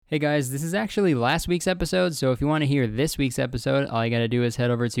Hey guys, this is actually last week's episode, so if you want to hear this week's episode, all you gotta do is head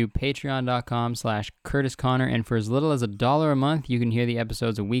over to patreon.com/CurtisConnor, and for as little as $1 a month, you can hear the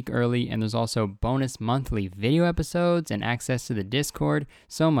episodes a week early, and there's also bonus monthly video episodes and access to the Discord,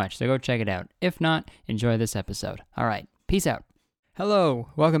 so much, so go check it out. If not, enjoy this episode. Alright, peace out. Hello,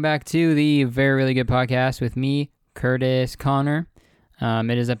 welcome back to the Very Really Good Podcast with me, Curtis Connor.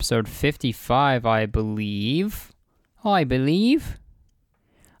 It is episode 55, I believe. I believe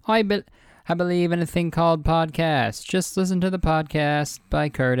in a thing called podcast. Just listen to the podcast by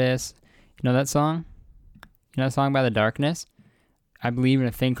Curtis. You know that song? You know that song by The Darkness? I believe in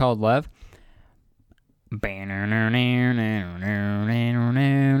a thing called love. You know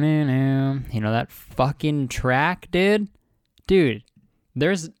that fucking track, dude? Dude,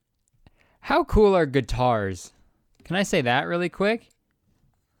 how cool are guitars? Can I say that really quick?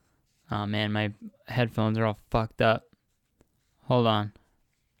 Oh man, my headphones are all fucked up. Hold on.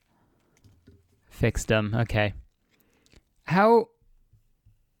 Fixed them. Okay. I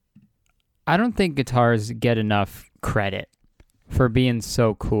don't think guitars get enough credit for being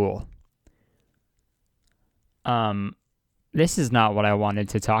so cool. This is not what I wanted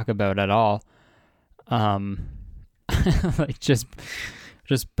to talk about at all. Like just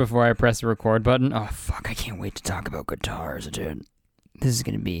before I press the record button. Oh fuck, I can't wait to talk about guitars, dude. This is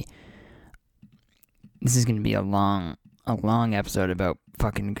gonna be a long episode about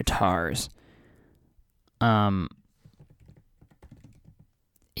fucking guitars.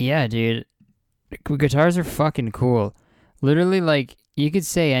 Yeah, dude. Guitars are fucking cool. Literally, like, you could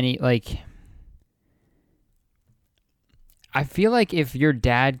say I feel like if your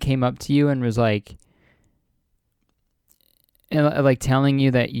dad came up to you and was like telling you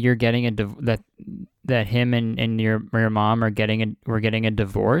that you're getting that him and your mom were getting a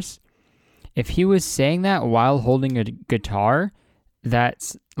divorce, if he was saying that while holding a guitar,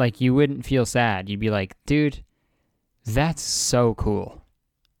 that's like, you wouldn't feel sad. You'd be like, dude, that's so cool.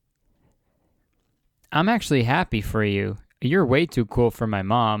 I'm actually happy for you. You're way too cool for my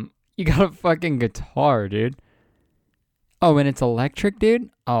mom. You got a fucking guitar, dude. Oh, and it's electric,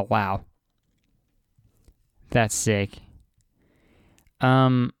 dude? Oh, wow. That's sick.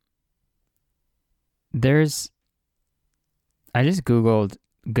 I just Googled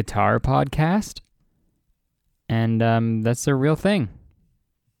guitar podcast, and that's a real thing.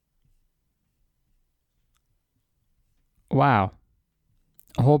 Wow.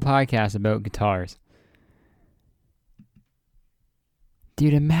 A whole podcast about guitars.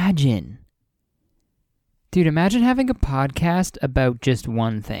 Dude, imagine having a podcast about just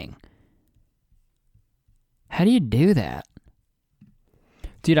one thing. How do you do that?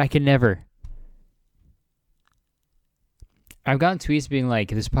 Dude, I could never. I've gotten tweets being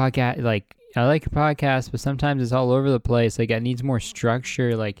like, this podcast, like, I like your podcast, but sometimes it's all over the place. Like, it needs more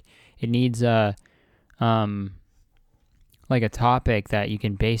structure. Like, it needs like a topic that you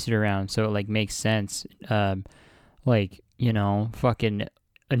can base it around, so it like makes sense. Like, you know, fucking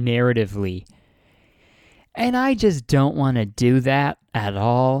narratively. And I just don't want to do that at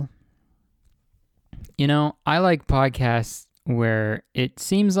all. You know, I like podcasts where it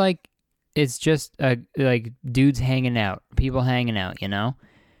seems like it's just like dudes hanging out, people hanging out, you know?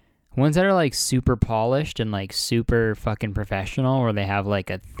 Ones that are like super polished and like super fucking professional, where they have like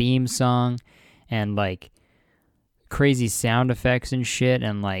a theme song and like crazy sound effects and shit,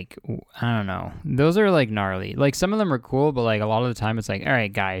 and like, I don't know. Those are like gnarly. Like, some of them are cool, but like a lot of the time it's like, all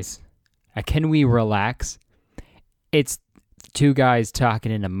right, guys, can we relax? It's two guys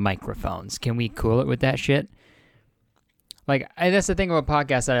talking into microphones. Can we cool it with that shit? Like, that's the thing about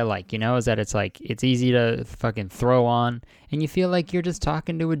podcasts that I like, you know, is that it's like, it's easy to fucking throw on, and you feel like you're just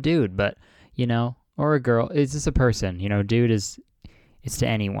talking to a dude, but, you know, or a girl. It's just a person, you know. Dude it's to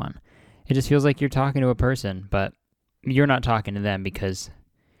anyone. It just feels like you're talking to a person, but you're not talking to them, because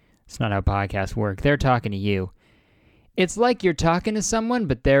it's not how podcasts work. They're talking to you. It's like you're talking to someone,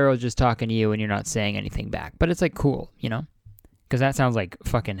 but they're just talking to you and you're not saying anything back. But it's like cool, you know? Because that sounds like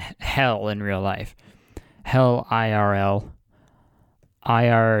fucking hell in real life. Hell IRL.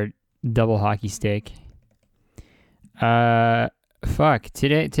 IR double hockey stick. Fuck.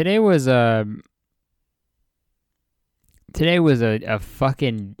 Today was a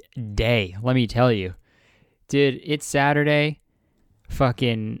fucking day, let me tell you. Dude, it's Saturday,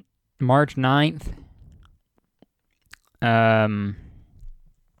 fucking March 9th.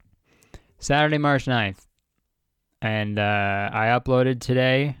 Saturday, March 9th. And I uploaded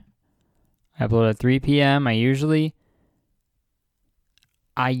today. I uploaded at 3 p.m. I usually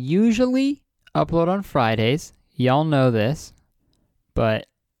upload on Fridays. Y'all know this. But,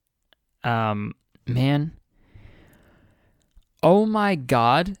 man, Oh my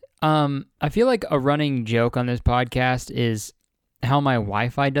God. I feel like a running joke on this podcast is how my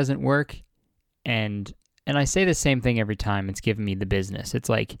Wi-Fi doesn't work, and I say the same thing every time it's giving me the business. It's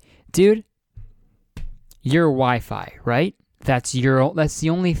like, dude, your Wi-Fi, right? That's the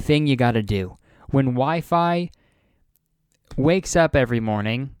only thing you got to do. When Wi-Fi wakes up every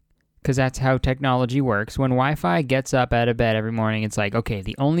morning, because that's how technology works. When Wi-Fi gets up out of bed every morning, it's like, okay,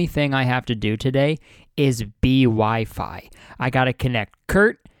 the only thing I have to do today is be Wi-Fi. I gotta connect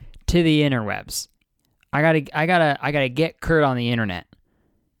Kurt to the interwebs. I gotta get Kurt on the internet.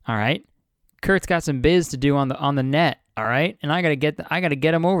 All right, Kurt's got some biz to do on the net. All right, and I gotta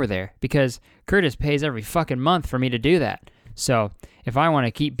get him over there because Curtis pays every fucking month for me to do that. So if I want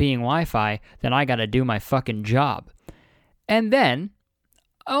to keep being Wi-Fi, then I gotta do my fucking job. And then,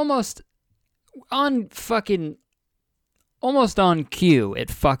 almost on cue, it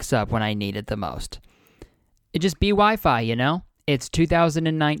fucks up when I need it the most. It just be Wi-Fi, you know? It's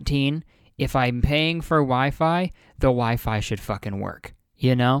 2019. If I'm paying for Wi-Fi, the Wi-Fi should fucking work,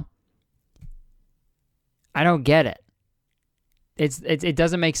 you know? I don't get it. It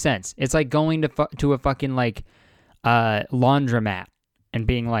doesn't make sense. It's like going to a fucking like laundromat and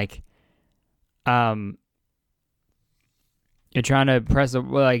being like, you're trying to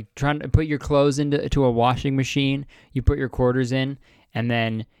trying to put your clothes into a washing machine. You put your quarters in, and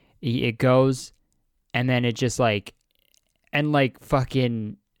then it goes, and then it just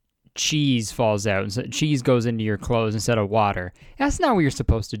fucking cheese falls out. And so cheese goes into your clothes instead of water. That's not what you're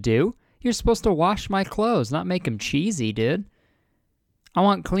supposed to do. You're supposed to wash my clothes, not make them cheesy, dude. I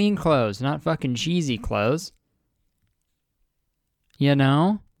want clean clothes, not fucking cheesy clothes. You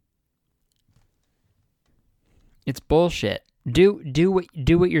know? It's bullshit. Do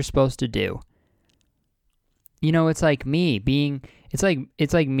what you're supposed to do. You know, it's like me being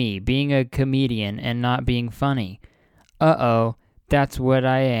a comedian and not being funny. That's what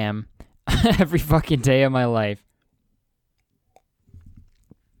I am every fucking day of my life.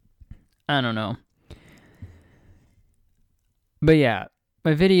 I don't know. But yeah,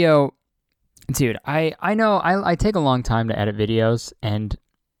 my video, dude, I know I take a long time to edit videos, and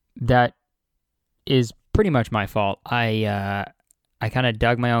that is pretty much my fault. I kind of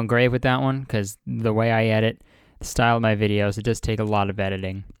dug my own grave with that one because the way I edit, the style of my videos, it does take a lot of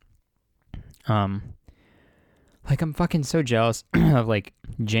editing. I'm fucking so jealous of like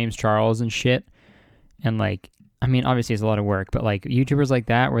James Charles and shit, and like, I mean, obviously it's a lot of work, but like YouTubers like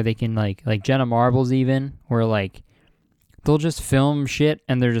that where they can like Jenna Marbles even, where like they'll just film shit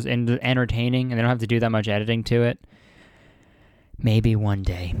and they're just entertaining and they don't have to do that much editing to it. Maybe one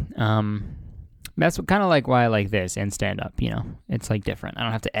day. That's kind of like why I like this and stand up, you know. It's like different. I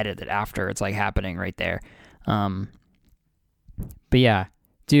don't have to edit it after. It's like happening right there. But yeah,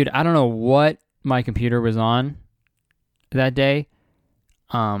 dude, I don't know what my computer was on that day.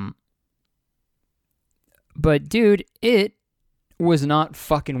 But dude, it was not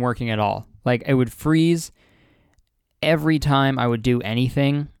fucking working at all. Like, it would freeze every time I would do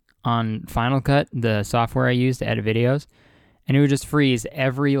anything on Final Cut, the software I use to edit videos, and it would just freeze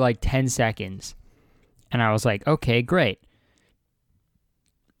every like 10 seconds. And I was like, okay, great.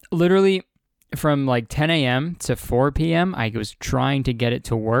 Literally from like 10 a.m. to 4 p.m., I was trying to get it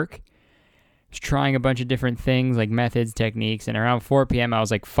to work. I was trying a bunch of different things, like methods, techniques, and around 4 p.m., I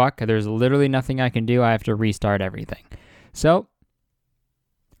was like, fuck, there's literally nothing I can do. I have to restart everything. So,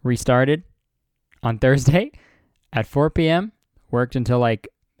 restarted on Thursday at 4 p.m., worked until like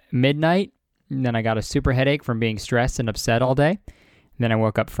midnight, and then I got a super headache from being stressed and upset all day. And then I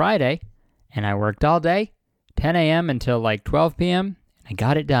woke up Friday, and I worked all day, 10 a.m. until like 12 p.m., and I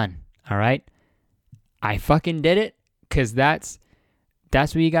got it done, all right? I fucking did it, because that's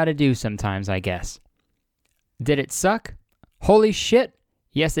what you got to do sometimes, I guess. Did it suck? Holy shit,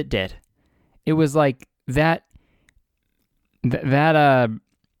 yes it did. It was like the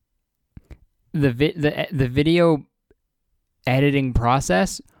video editing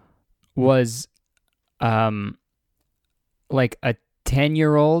process was like a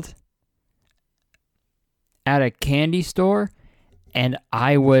 10-year-old at a candy store, and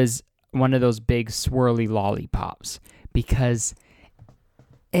I was one of those big swirly lollipops because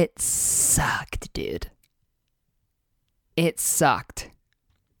it sucked, dude. It sucked.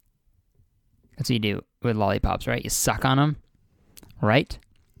 That's what you do with lollipops, right? You suck on them, right?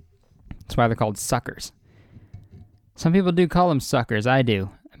 That's why they're called suckers. Some people do call them suckers. I do.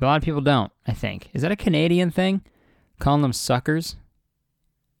 But a lot of people don't, I think. Is that a Canadian thing? Calling them suckers?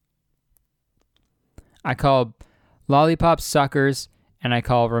 I call lollipops suckers, and I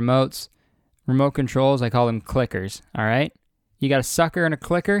call remote controls, I call them clickers, all right? You got a sucker and a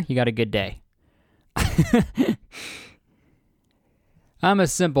clicker, you got a good day. I'm a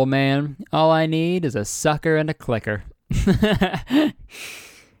simple man. All I need is a sucker and a clicker.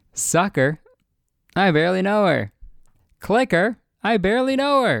 Sucker? I barely know her. Clicker? I barely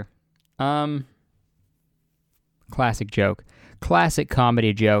know her. Classic joke. Classic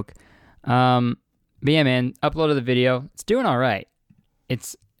comedy joke. But yeah, man, uploaded the video. It's doing all right. I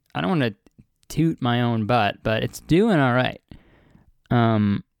don't want to toot my own butt, but it's doing all right.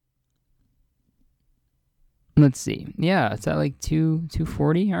 Let's see. Yeah, it's at like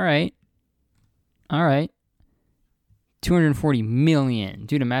 240. All right. 240 million.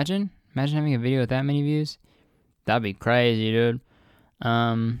 Dude, imagine having a video with that many views. That'd be crazy, dude.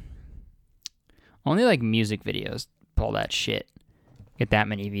 Only like music videos pull that shit. Get that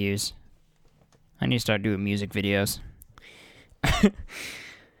many views. I need to start doing music videos.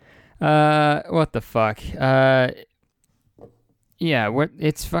 What the fuck? Yeah, we're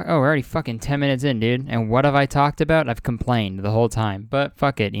already fucking 10 minutes in, dude. And what have I talked about? I've complained the whole time. But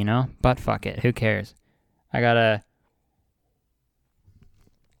fuck it, you know? Fuck it. Who cares? I got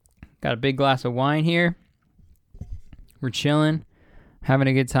a big glass of wine here. We're chilling, having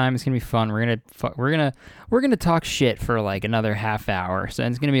a good time. It's gonna be fun. We're gonna talk shit for like another half hour. So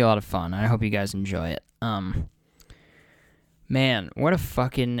it's gonna be a lot of fun. I hope you guys enjoy it. Man, what a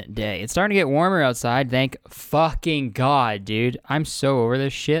fucking day. It's starting to get warmer outside. Thank fucking God, dude. I'm so over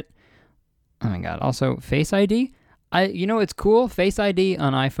this shit. Oh my God. Also, Face ID? You know what's cool? Face ID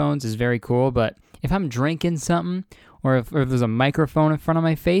on iPhones is very cool, but if I'm drinking something or if there's a microphone in front of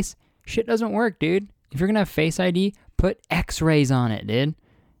my face, shit doesn't work, dude. If you're gonna have Face ID, put X-rays on it, dude.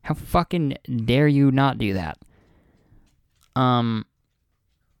 How fucking dare you not do that?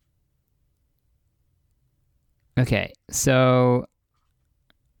 Okay, so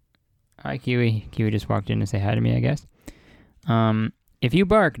hi Kiwi. Kiwi just walked in to say hi to me, I guess. If you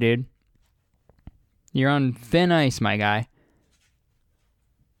bark, dude, you're on thin ice, my guy.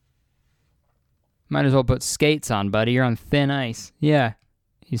 Might as well put skates on, buddy. You're on thin ice. Yeah.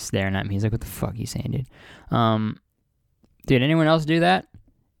 He's staring at me. He's like, what the fuck are you saying, dude? Did anyone else do that?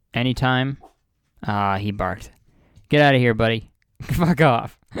 Anytime? He barked. Get out of here, buddy. Fuck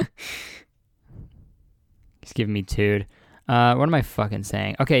off. He's giving me tood. What am I fucking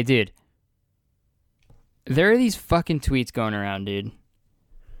saying? Okay, dude. There are these fucking tweets going around, dude.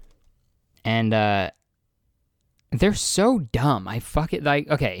 And, they're so dumb. I fucking, like,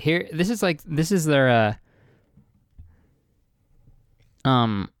 okay, here, this is their, this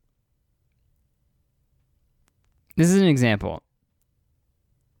is an example.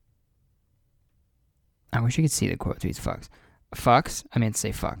 I wish you could see the quote tweets. Fucks? I meant to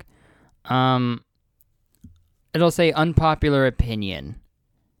say fuck. It'll say unpopular opinion.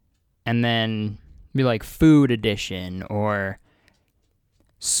 And then be like food edition or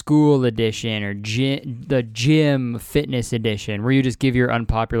school edition or the gym fitness edition where you just give your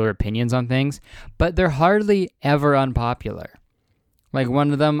unpopular opinions on things. But they're hardly ever unpopular. Like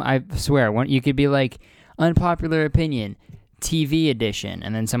one of them, I swear, you could be like unpopular opinion, TV edition.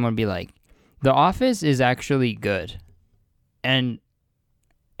 And then someone would be like, The Office is actually good. And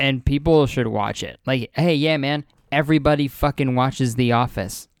people should watch it. Like, hey, yeah, man, everybody fucking watches The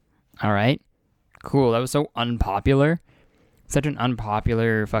Office. All right? Cool. That was so unpopular. Such an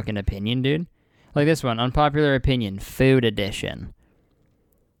unpopular fucking opinion, dude. Like this one, unpopular opinion, food edition.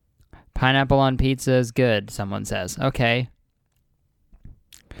 Pineapple on pizza is good, someone says. Okay.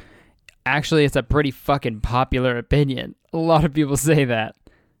 Actually, it's a pretty fucking popular opinion. A lot of people say that.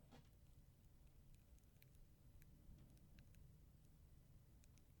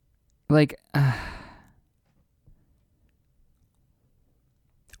 Like,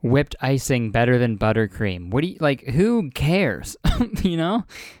 whipped icing better than buttercream. What do you, like, who cares? You know?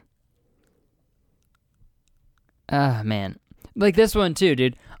 Man. Like this one too,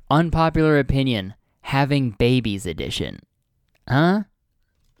 dude. Unpopular opinion, having babies edition. Huh?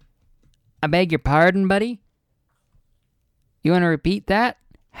 I beg your pardon, buddy? You want to repeat that?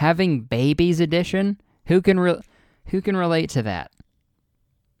 Having babies edition? Who can relate to that?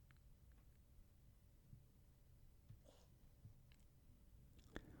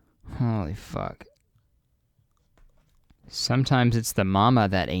 Holy fuck. Sometimes it's the mama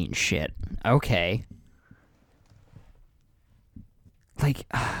that ain't shit. Okay. Like,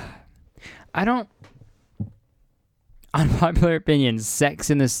 I don't... Unpopular opinion, Sex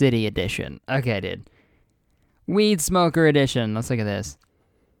in the City edition. Okay, dude. Weed smoker edition. Let's look at this.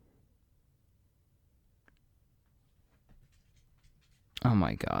 Oh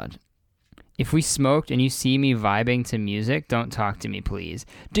my God. If we smoked and you see me vibing to music, don't talk to me, please.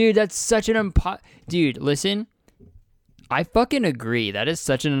 Dude, that's such an Dude, listen. I fucking agree. That is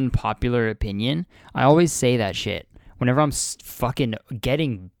such an unpopular opinion. I always say that shit. whenever I'm fucking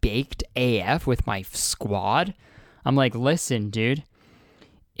getting baked AF with my squad, I'm like, listen, dude,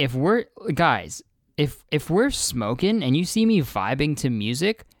 if we're smoking and you see me vibing to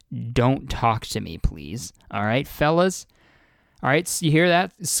music, don't talk to me, please. All right, fellas? All right, so you hear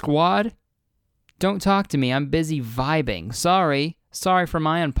that, squad? Don't talk to me. I'm busy vibing. Sorry for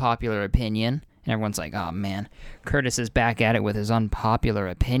my unpopular opinion. And everyone's like, oh man, Curtis is back at it with his unpopular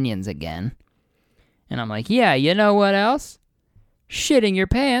opinions again. And I'm like, yeah, you know what else? Shitting your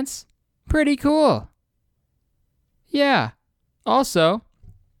pants. Pretty cool. Yeah. Also,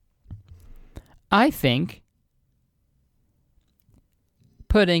 I think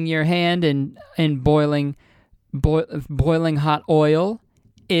putting your hand in boiling hot oil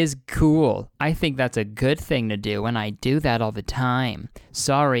is cool. I think that's a good thing to do, and I do that all the time.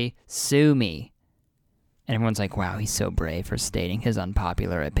 Sorry, sue me. And everyone's like, wow, he's so brave for stating his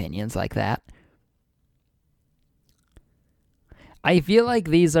unpopular opinions like that. I feel like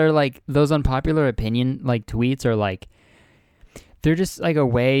these are like, those unpopular opinion like tweets are like, they're just like a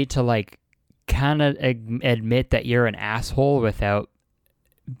way to like kind of admit that you're an asshole without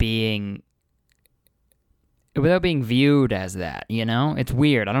being viewed as that, you know? It's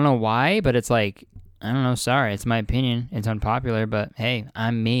weird. I don't know why, but it's like, I don't know, sorry, it's my opinion. It's unpopular, but hey,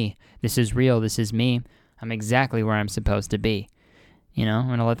 I'm me. This is real. This is me. I'm exactly where I'm supposed to be. You know, I'm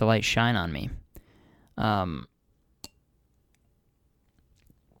going to let the light shine on me.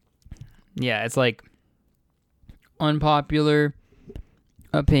 Yeah, it's like unpopular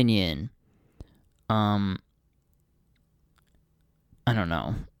opinion. I don't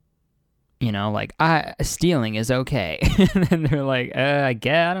know. You know, like, stealing is okay. And then they're like, I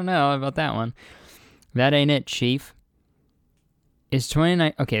don't know about that one. That ain't it, chief. Is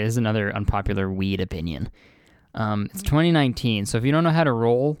 29... Okay, this is another unpopular weed opinion. It's 2019, so if you don't know how to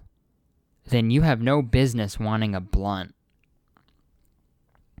roll, then you have no business wanting a blunt.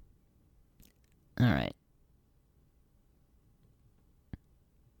 All right.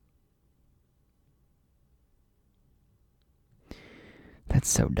 That's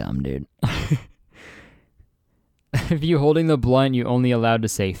so dumb, dude. If you holding the blunt, you only allowed to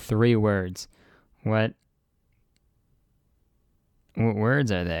say 3 words. What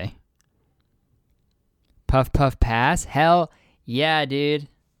words are they? Puff, puff, pass? Hell yeah, dude.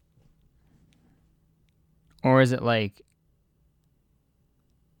 Or is it like,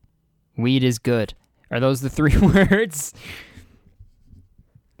 weed is good? Are those the 3 words?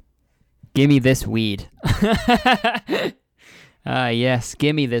 Gimme this weed. Yes,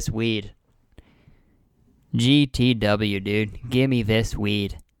 gimme this weed. GTW, dude. Gimme this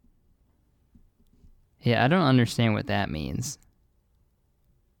weed. Yeah, I don't understand what that means.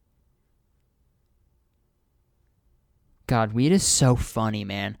 God, weed is so funny,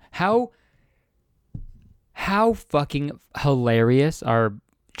 man. How fucking hilarious are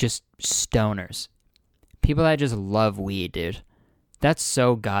just stoners. People that just love weed, dude. That's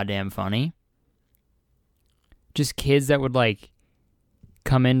so goddamn funny. Just kids that would like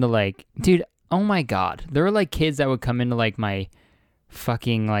come into like, dude, oh my God. There were like kids that would come into like my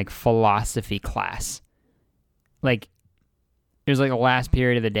fucking like philosophy class. Like, it was like the last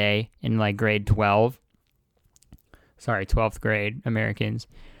period of the day in like grade 12. Sorry, 12th grade Americans.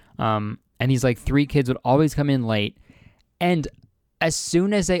 And these like 3 kids would always come in late. And as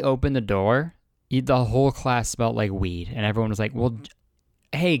soon as they opened the door, the whole class smelled like weed. And everyone was like, well,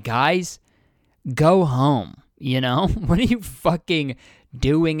 hey guys, go home. You know, what are you fucking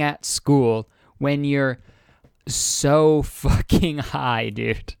doing at school when you're so fucking high,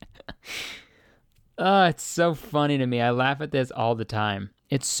 dude? Oh, it's so funny to me. I laugh at this all the time.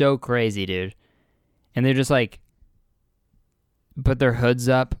 It's so crazy, dude. And they're just like, put their hoods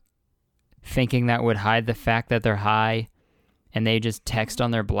up, thinking that would hide the fact that they're high. And they just text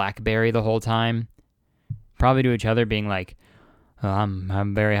on their BlackBerry the whole time. Probably to each other being like, oh,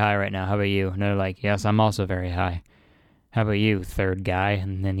 I'm very high right now. How about you? And they're like, yes, I'm also very high. How about you, third guy?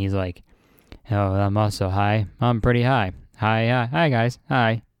 And then he's like, oh, I'm also high. I'm pretty high. Hi guys.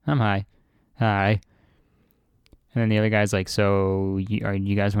 Hi. I'm high. Hi. And then the other guy's like, so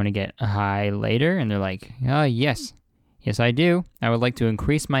you guys want to get high later? And they're like, oh, yes. Yes, I do. I would like to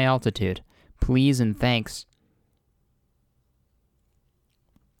increase my altitude. Please and thanks.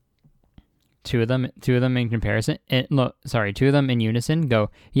 Two of them in comparison. Two of them in unison go,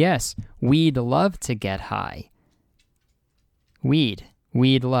 yes, we'd love to get high. We'd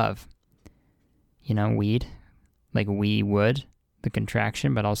love. You know, weed, like we would, the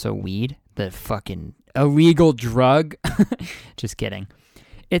contraction, but also weed, the fucking illegal drug. Just kidding.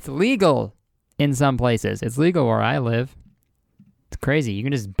 It's legal in some places. It's legal where I live. It's crazy. You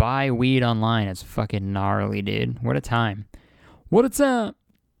can just buy weed online. It's fucking gnarly, dude. What a time. What a time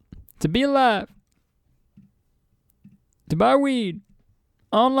to be alive. To buy weed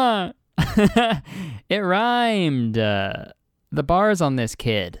online. It rhymed. The bars on this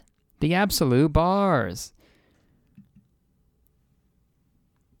kid. The absolute bars.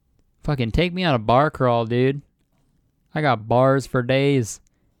 Fucking take me on a bar crawl, dude. I got bars for days.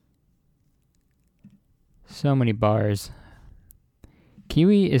 So many bars.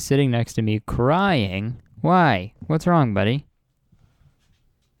 Kiwi is sitting next to me crying. Why? What's wrong, buddy?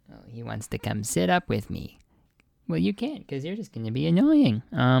 Oh, he wants to come sit up with me. Well, you can't, because you're just going to be annoying.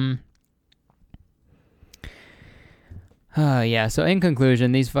 Yeah, so in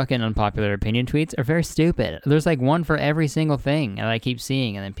conclusion, these fucking unpopular opinion tweets are very stupid. There's like one for every single thing that I keep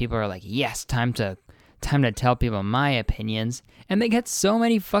seeing, and then people are like, yes, time to tell people my opinions. And they get so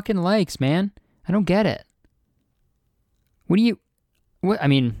many fucking likes, man. I don't get it. I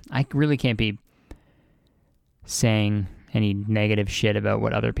mean, I really can't be saying any negative shit about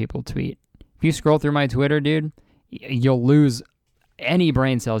what other people tweet. If you scroll through my Twitter, dude, you'll lose any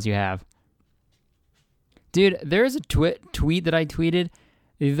brain cells you have. Dude, there's a tweet that I tweeted,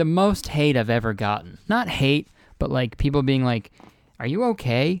 the most hate I've ever gotten. Not hate, but like people being like, are you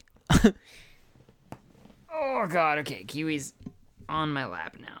okay? Oh, God, okay, Kiwi's on my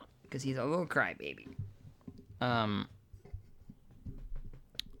lap now, because he's a little crybaby.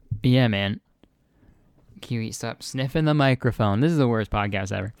 Yeah, man. Kiwi, stop sniffing the microphone. This is the worst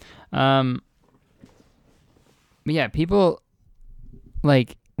podcast ever. But yeah, people,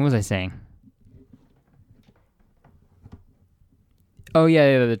 like, what was I saying? Oh,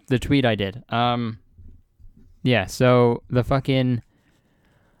 yeah, the tweet I did. Yeah, so the fucking,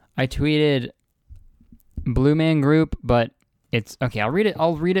 I tweeted Blue Man Group, but it's, okay, I'll read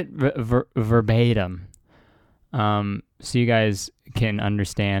it verbatim. So you guys can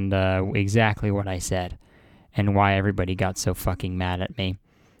understand exactly what I said and why everybody got so fucking mad at me.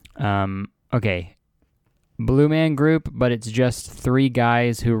 Okay. Blue Man Group, but it's just 3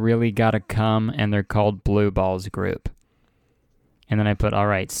 guys who really gotta come, and they're called Blue Balls Group. And then I put, all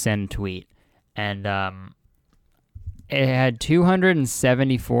right, send tweet. And it had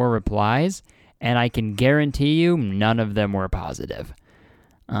 274 replies, and I can guarantee you none of them were positive.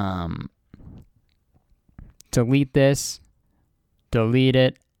 Delete this. Delete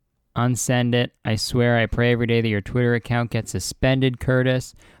it. Unsend it. I swear I pray every day that your Twitter account gets suspended,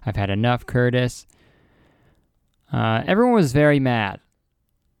 Curtis. I've had enough, Curtis. Everyone was very mad.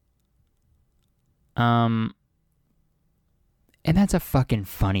 And that's a fucking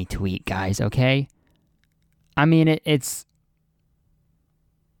funny tweet, guys, okay? I mean, it's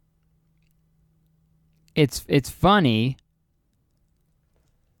funny.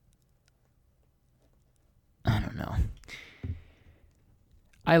 I don't know.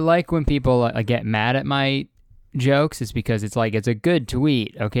 I like when people get mad at my jokes. It's because it's like, it's a good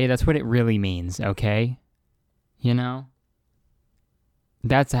tweet, okay? That's what it really means, okay? You know?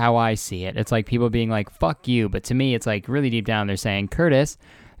 That's how I see it. It's like people being like, fuck you. But to me, it's like really deep down, they're saying, Curtis,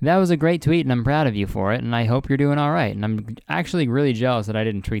 that was a great tweet and I'm proud of you for it. And I hope you're doing all right. And I'm actually really jealous that I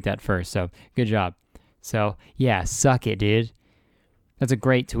didn't tweet that first. So good job. So yeah, suck it, dude. That's a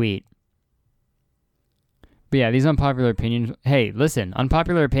great tweet. But yeah, these unpopular opinions. Hey, listen,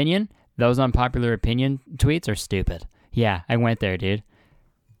 unpopular opinion. Those unpopular opinion tweets are stupid. Yeah, I went there, dude.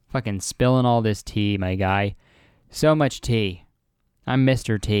 Fucking spilling all this tea, my guy. So much tea. I'm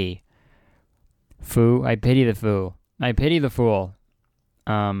Mr. T. Foo. I pity the fool. I pity the fool.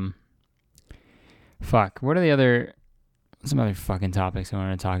 Fuck. What are some other fucking topics I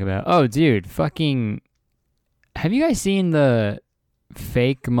want to talk about? Oh, dude. Fucking. Have you guys seen the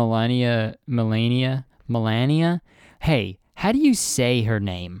fake Melania? Hey, how do you say her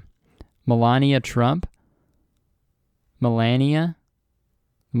name? Melania Trump? Melania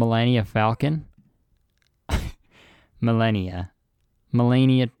Falcon? Melania,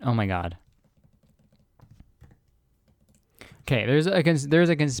 oh my God. Okay, there's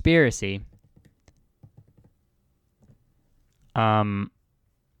a conspiracy. That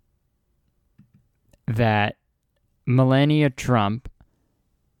Melania Trump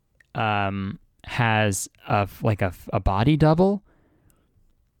has a body double.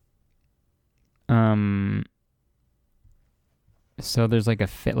 So there's like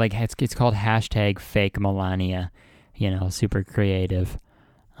it's called hashtag fake Melania. You know, super creative.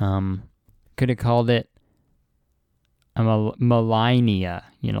 Could have called it Melania,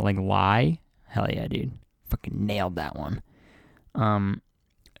 you know, like lie. Hell yeah, dude. Fucking nailed that one.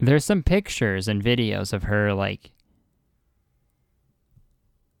 There's some pictures and videos of her like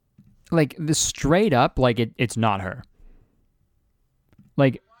the straight up, like it's not her.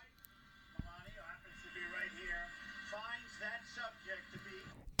 Like,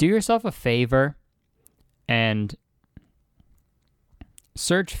 do yourself a favor and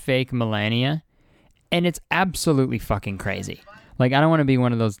search fake Melania, and it's absolutely fucking crazy. Like, I don't want to be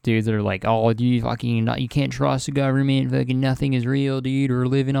one of those dudes that are like, oh, dude, fucking, you can't trust the government, fucking nothing is real, dude, we're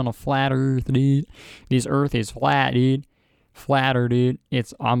living on a flat earth, dude. This earth is flat, dude. Flatter, dude.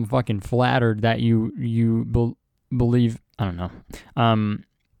 I'm fucking flattered that you believe, I don't know.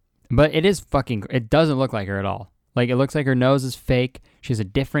 But it is fucking, it doesn't look like her at all. Like, it looks like her nose is fake. She has a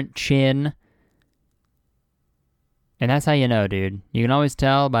different chin. And that's how you know, dude. You can always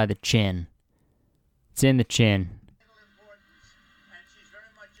tell by the chin. It's in the chin.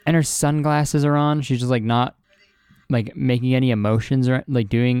 And her sunglasses are on. She's just, like, not, like, making any emotions or, like,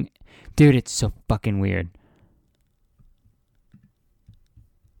 doing... Dude, it's so fucking weird.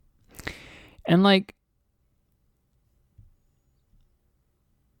 And, like...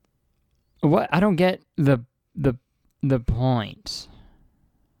 What? I don't get the point.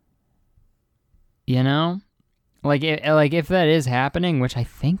 You know? Like if that is happening, which I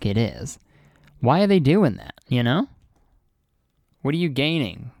think it is, why are they doing that, you know? What are you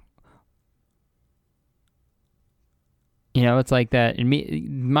gaining? You know, it's like that.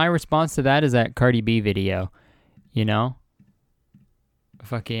 My response to that is that Cardi B video, you know?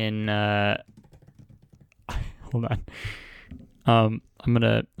 Fucking, hold on. I'm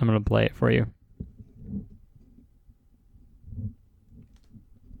gonna play it for you.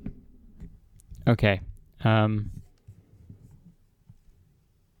 Okay. I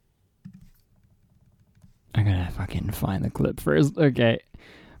gotta fucking find the clip first. Okay.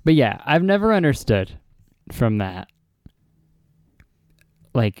 But yeah, I've never understood from that.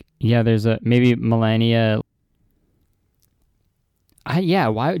 Like, yeah, there's maybe Melania.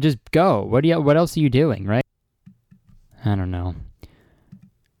 Why just go? What else are you doing, right? I don't know.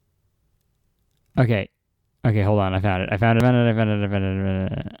 Okay, hold on. I found it.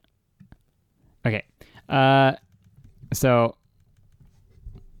 Okay. So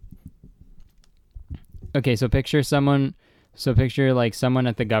picture like someone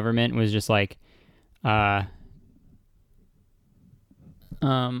at the government was just like, so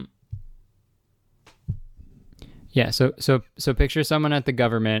picture someone at the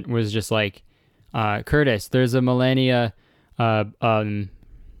government was just like, Curtis, there's a Melania,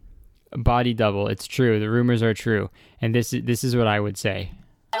 body double. It's true. The rumors are true. And this is what I would say.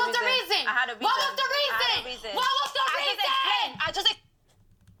 What was the reason? What was the reason? What was the reason? I just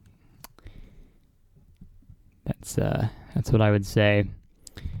That's what I would say.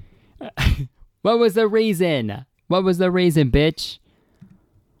 What was the reason? What was the reason, bitch?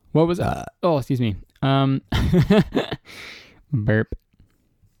 What was oh, excuse me.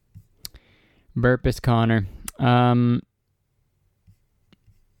 Burp is Connor.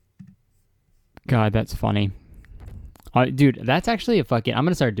 God, that's funny. Dude, that's actually I'm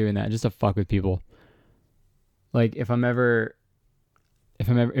gonna start doing that just to fuck with people. Like, if I ever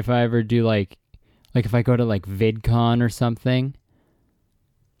do like if I go to like VidCon or something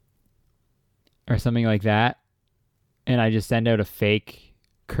like that, and I just send out a fake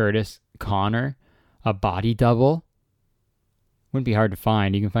Curtis Connor, a body double, wouldn't be hard to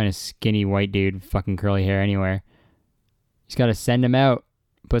find. You can find a skinny white dude with fucking curly hair anywhere. Just gotta send him out,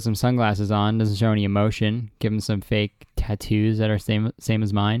 put some sunglasses on, doesn't show any emotion, give him some fake tattoos that are same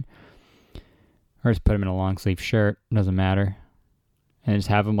as mine, or just put him in a long sleeve shirt, doesn't matter, and just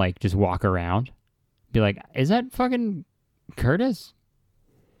have him like just walk around, be like, is that fucking Curtis?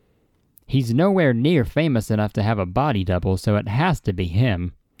 He's nowhere near famous enough to have a body double, so it has to be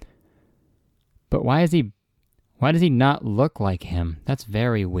him. But why does he not look like him? That's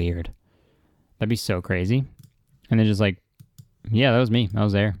very weird. That'd be so crazy. And then just like, yeah, that was me. I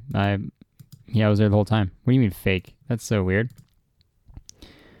was there. I was there the whole time. What do you mean fake? That's so weird.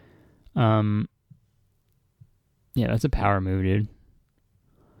 Yeah, that's a power move, dude.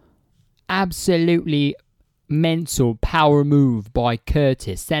 Absolutely mental power move by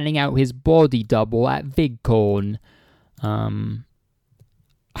Curtis, sending out his body double at VidCon.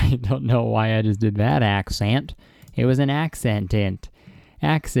 I don't know why I just did that accent. It was an accident.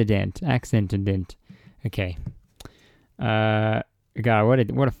 Okay. God, what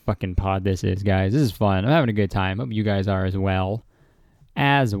a fucking pod this is, guys. This is fun. I'm having a good time. Hope you guys are as well.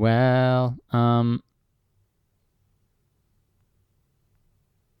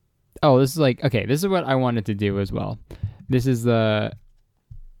 Oh, this is like, okay, this is what I wanted to do as well. This is the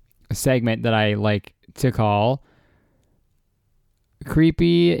segment that I like to call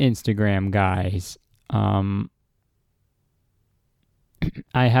Creepy Instagram Guys. I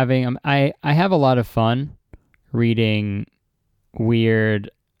have a lot of fun reading weird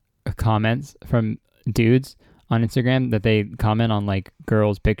comments from dudes on Instagram that they comment on like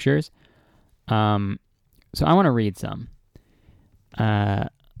girls' pictures. So I want to read some. I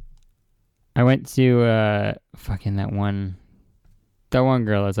went to fucking that one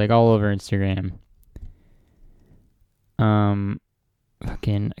girl that's like all over Instagram.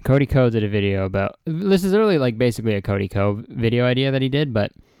 Fucking Cody Ko did a video about this. Is literally like basically a Cody Ko video idea that he did,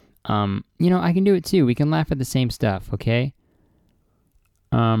 but you know, I can do it too. We can laugh at the same stuff, okay?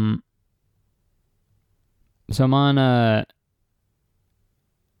 So I'm on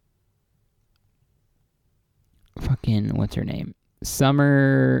fucking what's her name?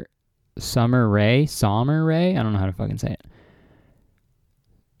 Summer Rae? I don't know how to fucking say it.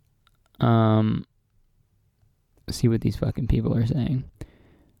 See what these fucking people are saying.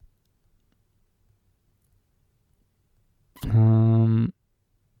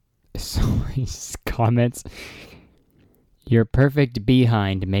 So these comments. Your perfect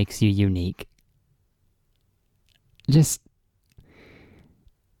behind makes you unique. Just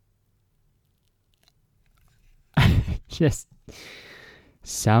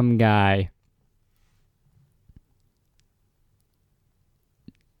some guy.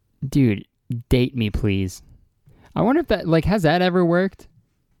 Dude, date me, please. I wonder if that, like, has that ever worked?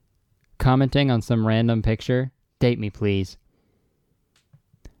 Commenting on some random picture? Date me, please.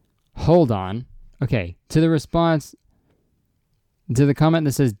 Hold on. Okay, to the response, to the comment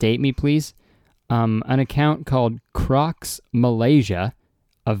that says, date me, please, an account called Crocs Malaysia,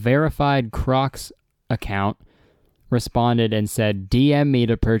 a verified Crocs account, responded and said, DM me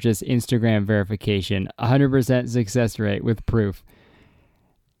to purchase Instagram verification. 100% success rate with proof.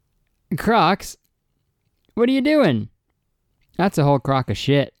 Crocs? What are you doing? That's a whole crock of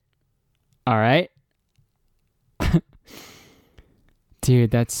shit. All right?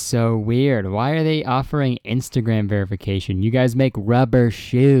 Dude, that's so weird. Why are they offering Instagram verification? You guys make rubber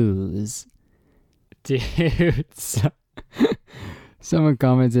shoes. Dude. Someone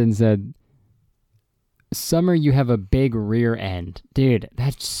commented and said, Summer, you have a big rear end. Dude,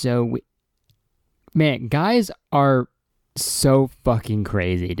 that's so... Man, guys are so fucking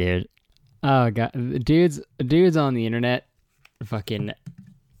crazy, dude. Oh, God. Dudes on the internet fucking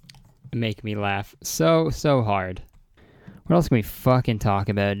make me laugh so hard. What else can we fucking talk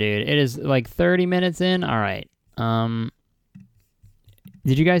about, dude? It is like 30 minutes in. All right.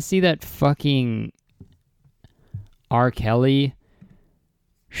 Did you guys see that fucking R. Kelly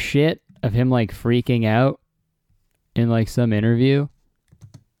shit of him like freaking out in like some interview?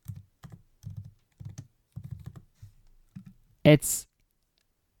 It's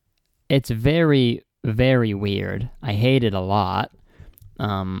very, very weird. I hate it a lot.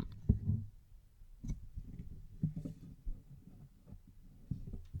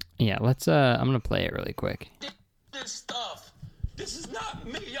 Yeah, let's I'm gonna play it really quick. This stuff. This is not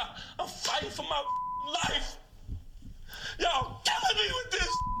me. I'm fighting for my life. Y'all killing me with this.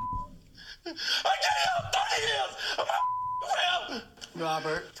 I gave y'all 30 years of my rap.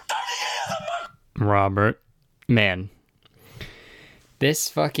 Robert. 30 years of my... Robert. Man. This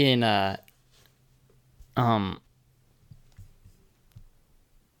fucking I don't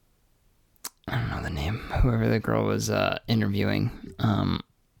know the name. Whoever the girl was interviewing.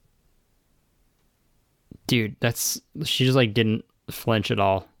 Dude, she just like didn't flinch at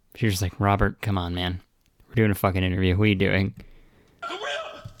all. She was just like, Robert, come on, man. We're doing a fucking interview. What are you doing? For real?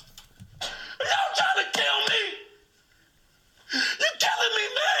 Y'all trying to kill me? You killing me,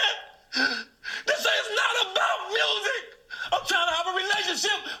 man? This is not about music. I'm trying to have a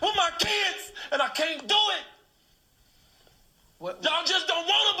relationship with my kids, and I can't do it. Y'all just don't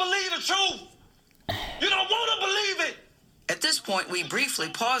want to believe the truth. You don't want to believe it. At this point, we briefly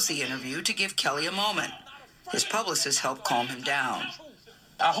pause the interview to give Kelly a moment. His publicist helped calm him down.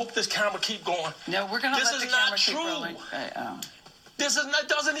 I hope this camera keep going. No, we're going to let the camera keep rolling. This is not,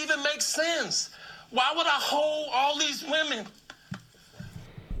 doesn't even make sense. Why would I hold all these women?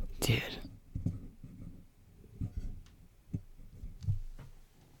 Dude.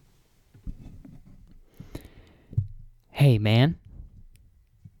 Hey, man.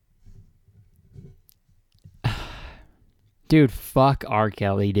 Dude, fuck R.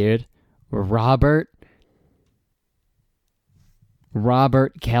 Kelly, dude.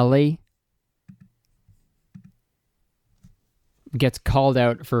 Robert Kelly gets called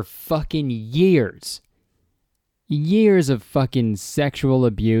out for fucking years of fucking sexual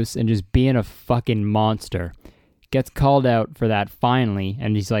abuse and just being a fucking monster. Gets called out for that finally,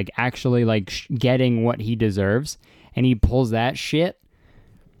 and he's like actually like getting what he deserves, and he pulls that shit,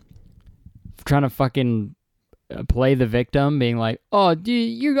 trying to fucking play the victim, being like, oh, dude,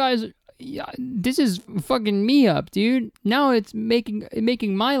 you guys, yeah, this is fucking me up, dude. Now it's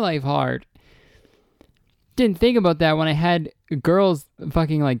making my life hard. Didn't think about that when I had girls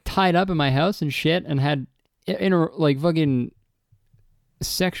fucking like tied up in my house and shit, and had fucking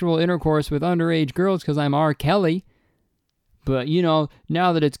sexual intercourse with underage girls because I'm R. Kelly. But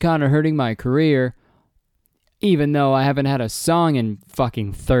now that it's kind of hurting my career, even though I haven't had a song in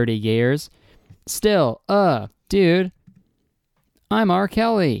fucking 30 years, still, dude, I'm R.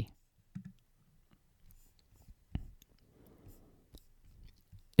 Kelly.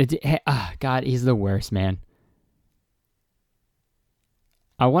 God, he's the worst, man.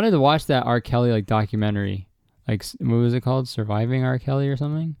 I wanted to watch that R. Kelly documentary. What was it called? Surviving R. Kelly or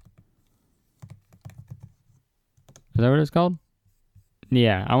something? Is that what it's called?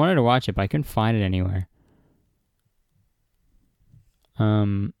 Yeah, I wanted to watch it, but I couldn't find it anywhere.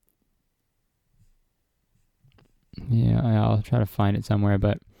 Yeah, I'll try to find it somewhere,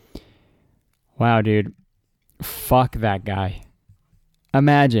 but wow, dude. Fuck that guy.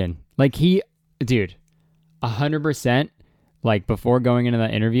 Imagine. Dude, 100%, before going into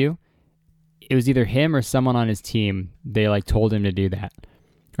that interview, it was either him or someone on his team. They, told him to do that.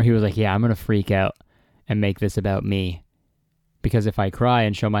 Or he was like, yeah, I'm going to freak out and make this about me. Because if I cry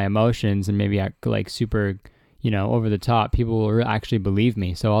and show my emotions and maybe act, super, over the top, people will actually believe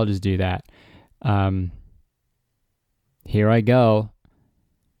me. So I'll just do that. Here I go.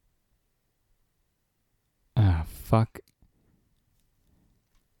 Fuck.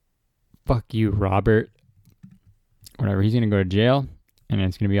 Fuck you, Robert. Whatever, he's gonna go to jail, and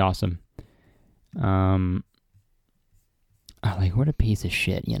it's gonna be awesome. What a piece of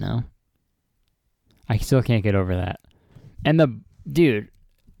shit, I still can't get over that. And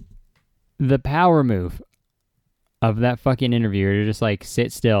the power move of that fucking interviewer to just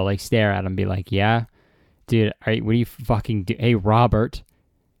sit still, stare at him, be like, yeah, dude, what do you fucking do? Hey, Robert,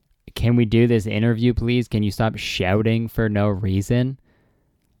 can we do this interview, please? Can you stop shouting for no reason?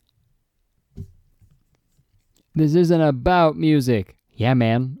 This isn't about music. Yeah,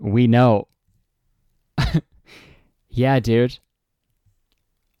 man, we know. Yeah, dude.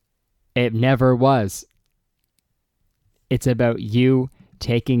 It never was. It's about you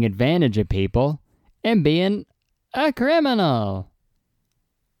taking advantage of people and being a criminal.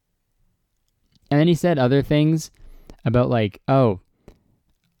 And then he said other things about oh,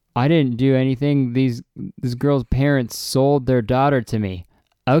 I didn't do anything. This girl's parents sold their daughter to me.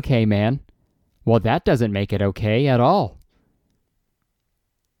 Okay, man. Well, that doesn't make it okay at all.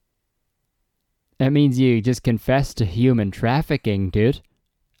 That means you just confessed to human trafficking, dude.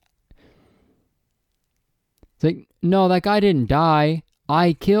 It's no, that guy didn't die.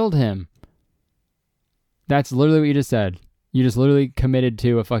 I killed him. That's literally what you just said. You just literally committed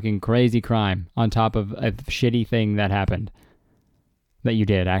to a fucking crazy crime on top of a shitty thing that happened. That you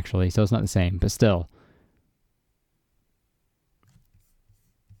did, actually. So it's not the same, but still.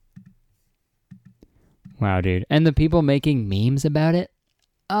 Wow, dude. And the people making memes about it?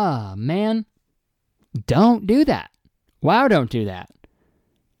 Man. Don't do that. Wow, don't do that.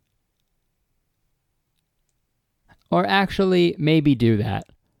 Or actually, maybe do that.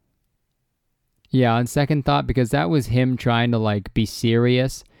 Yeah, on second thought, because that was him trying to, be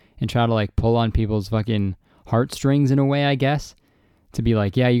serious and try to, pull on people's fucking heartstrings in a way, I guess. To be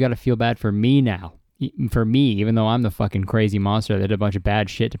yeah, you gotta feel bad for me now. For me, even though I'm the fucking crazy monster that did a bunch of bad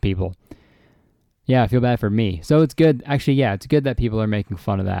shit to people. Yeah, I feel bad for me. So it's good. Actually, yeah, it's good that people are making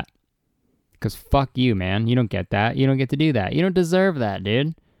fun of that. Because fuck you, man. You don't get that. You don't get to do that. You don't deserve that,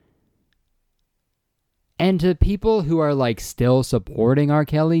 dude. And to people who are, still supporting R.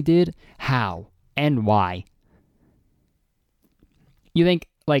 Kelly, dude, how and why? You think,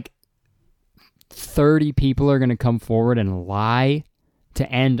 30 people are going to come forward and lie to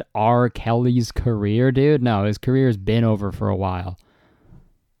end R. Kelly's career, dude? No, his career's been over for a while.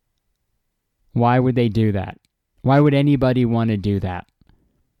 Why would they do that? Why would anybody want to do that?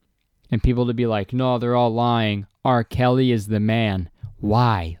 And people to be no, they're all lying. R. Kelly is the man.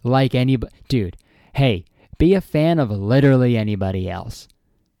 Why? Anybody. Dude, hey, be a fan of literally anybody else.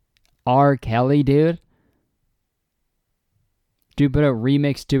 R. Kelly, dude? Dude put a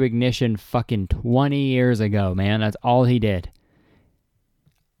remix to Ignition fucking 20 years ago, man. That's all he did.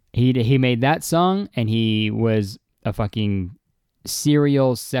 He made that song, and he was a fucking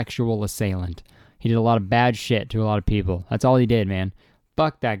serial sexual assailant. He did a lot of bad shit to a lot of people. That's all he did, man.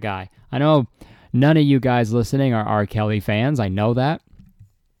 Fuck that guy. I know none of you guys listening are R. Kelly fans. I know that.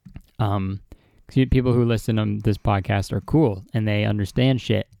 People who listen to this podcast are cool, and they understand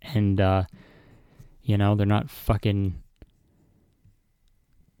shit. And, they're not fucking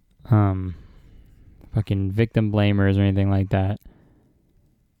victim blamers or anything like that.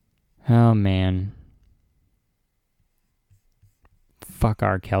 Oh, man. Fuck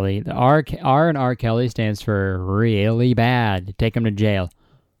R. Kelly. The R and R. Kelly stands for really bad. Take him to jail.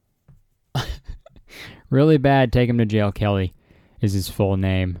 Really bad. Take him to jail. Kelly is his full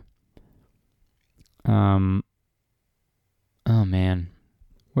name. Oh man,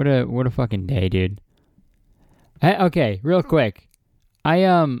 what a fucking day, dude. Okay, real quick.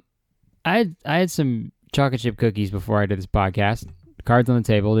 I had some chocolate chip cookies before I did this podcast. Cards on the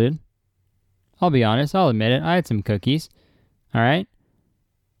table, dude. I'll be honest. I'll admit it. I had some cookies. All right.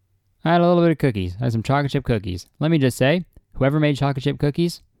 I had a little bit of cookies. I had some chocolate chip cookies. Let me just say, whoever made chocolate chip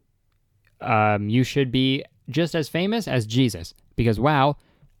cookies, you should be just as famous as Jesus, because wow,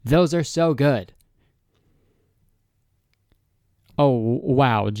 those are so good. Oh,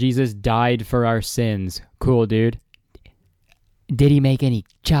 wow, Jesus died for our sins. Cool, dude. Did he make any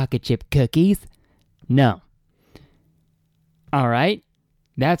chocolate chip cookies? No. All right,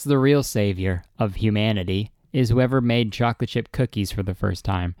 that's the real savior of humanity, is whoever made chocolate chip cookies for the first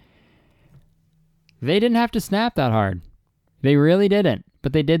time. They didn't have to snap that hard. They really didn't.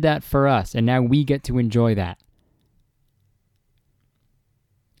 But they did that for us, and now we get to enjoy that.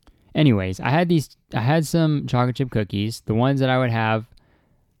 Anyways, I had some chocolate chip cookies. The ones that I would have,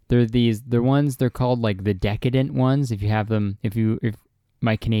 they're called like the decadent ones. If you have them, if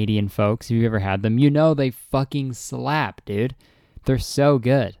my Canadian folks, if you've ever had them, you know they fucking slap, dude. They're so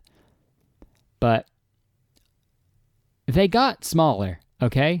good. But they got smaller,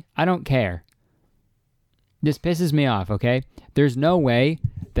 okay? I don't care. This pisses me off, okay? There's no way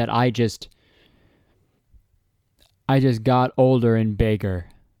that I just got older and bigger,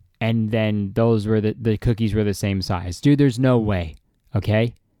 and then those were the cookies were the same size. Dude, there's no way,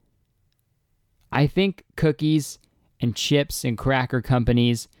 okay? I think cookies and chips and cracker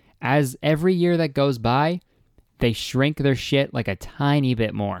companies, as every year that goes by, they shrink their shit like a tiny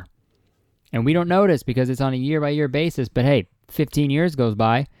bit more. And we don't notice because it's on a year-by-year basis, but hey, 15 years goes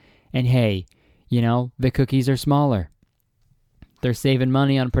by, and hey, you know, the cookies are smaller. They're saving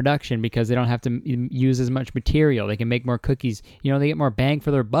money on production because they don't have to use as much material. They can make more cookies. You know, they get more bang for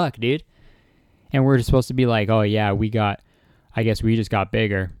their buck, dude. And we're just supposed to be like, oh yeah, I guess we just got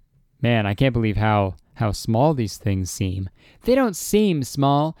bigger. Man, I can't believe how small these things seem. They don't seem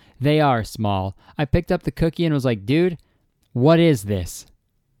small. They are small. I picked up the cookie and was like, dude, what is this?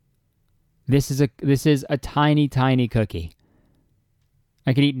 This is a tiny, tiny cookie.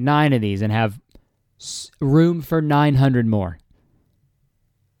 I could eat 9 of these and have room for 900 more.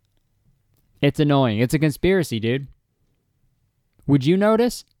 It's annoying. It's a conspiracy, dude. Would you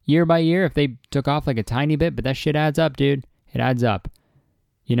notice year by year if they took off like a tiny bit? But that shit adds up, dude. It adds up.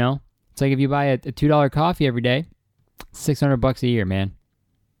 You know? It's like if you buy a $2 coffee every day, $600 a year, man.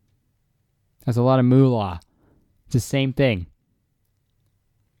 That's a lot of moolah. It's the same thing.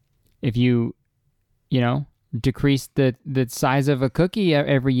 If you decrease the size of a cookie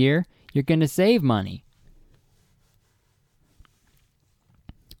every year, you're going to save money.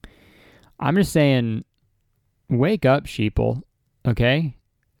 I'm just saying, wake up, sheeple, okay?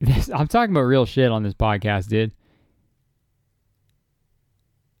 I'm talking about real shit on this podcast, dude.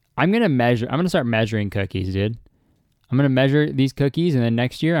 I'm going to start measuring cookies, dude. I'm going to measure these cookies, and then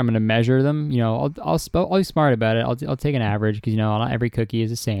next year I'm going to measure them. You know, I'll be smart about it. I'll take an average because, you know, not every cookie is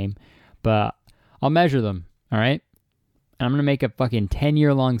the same. But I'll measure them, all right? And I'm going to make a fucking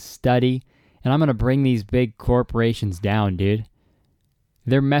 10-year-long study, and I'm going to bring these big corporations down, dude.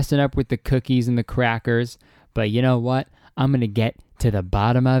 They're messing up with the cookies and the crackers, but you know what? I'm going to get to the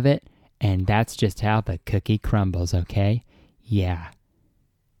bottom of it, and that's just how the cookie crumbles, okay? Yeah.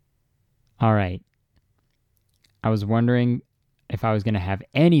 All right. I was wondering if I was going to have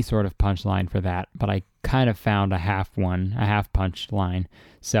any sort of punchline for that, but I kind of found a half punchline.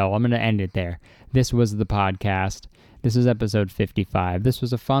 So I'm going to end it there. This was the podcast. This was episode 55. This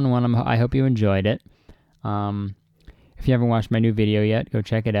was a fun one. I hope you enjoyed it. If you haven't watched my new video yet, go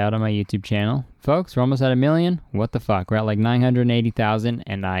check it out on my YouTube channel. Folks, we're almost at 1 million. What the fuck? We're at like 980,000,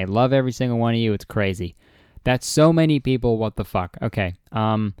 and I love every single one of you. It's crazy. That's so many people. What the fuck? Okay.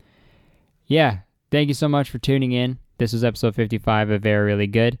 Yeah. Thank you so much for tuning in. This was episode 55 of Very Really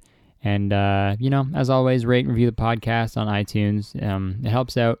Good. And, as always, rate and review the podcast on iTunes. It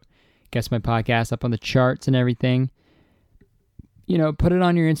helps out. Gets my podcast up on the charts and everything. You know, put it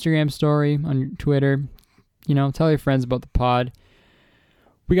on your Instagram story, on your Twitter. You know, tell your friends about the pod.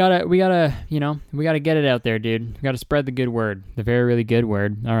 We gotta get it out there, dude. We gotta spread the good word. The very, really good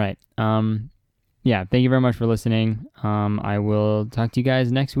word. All right. Yeah, thank you very much for listening. I will talk to you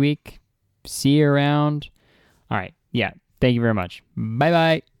guys next week. See you around. All right. Yeah. Thank you very much.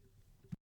 Bye-bye.